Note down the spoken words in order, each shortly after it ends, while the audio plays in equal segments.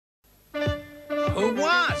Who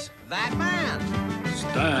was that man?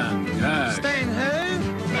 Stan Cash. Stan who?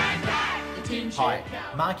 Hi,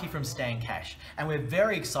 Marky from Stan Cash, and we're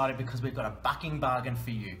very excited because we've got a bucking bargain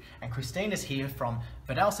for you. And Christina's here from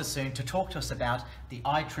Sassoon to talk to us about the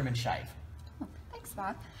eye trim and shave. Thanks,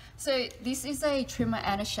 Mark. So this is a trimmer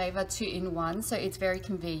and a shaver 2-in-1, so it's very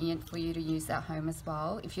convenient for you to use at home as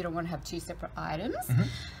well if you don't want to have two separate items.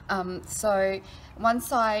 So one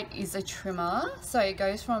side is a trimmer, so it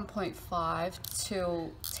goes from 0.5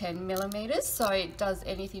 to 10 millimeters, so it does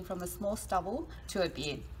anything from a small stubble to a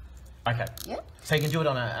beard. Okay. Yep. So you can do it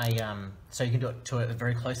on so you can do it to a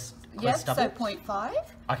very close stubble? So 0.5.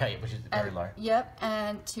 Okay, which is very low. Yep,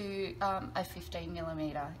 and to a 15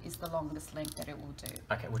 millimeter is the longest length that it will do.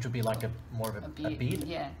 Okay, which would be like more of a beard?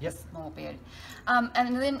 Yeah, yep. A small beard.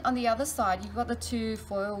 And then on the other side, you've got the two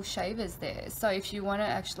foil shavers there. So if you want to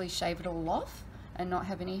actually shave it all off and not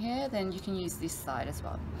have any hair, then you can use this side as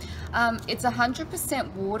well. It's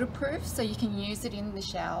 100% waterproof, so you can use it in the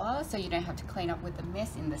shower, so you don't have to clean up with the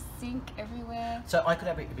mess in the sink everywhere. So I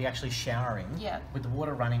could be actually showering with the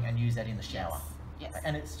water running and use that in the shower. Yes.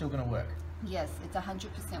 And it's still going to work. Yes, it's 100%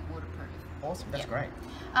 waterproof. Awesome, that's great.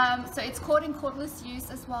 So it's cord and cordless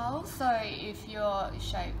use as well. So if you're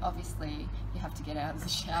obviously you have to get out of the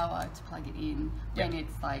shower to plug it in when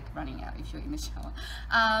it's like running out if you're in the shower.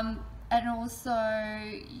 And also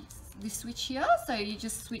the switch here, so you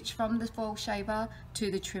just switch from the foil shaver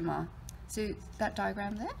to the trimmer. So that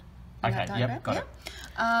diagram there? Okay, yep, got it.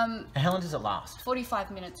 And how long does it last?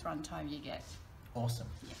 45 minutes runtime you get. Awesome.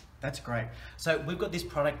 Yeah. That's great. So we've got this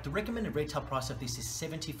product. The recommended retail price of this is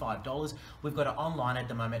 $75. We've got it online at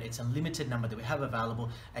the moment. It's a limited number that we have available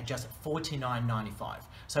at just $49.95.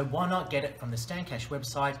 So why not get it from the Stan Cash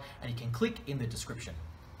website, and you can click in the description.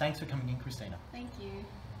 Thanks for coming in, Christina. Thank you.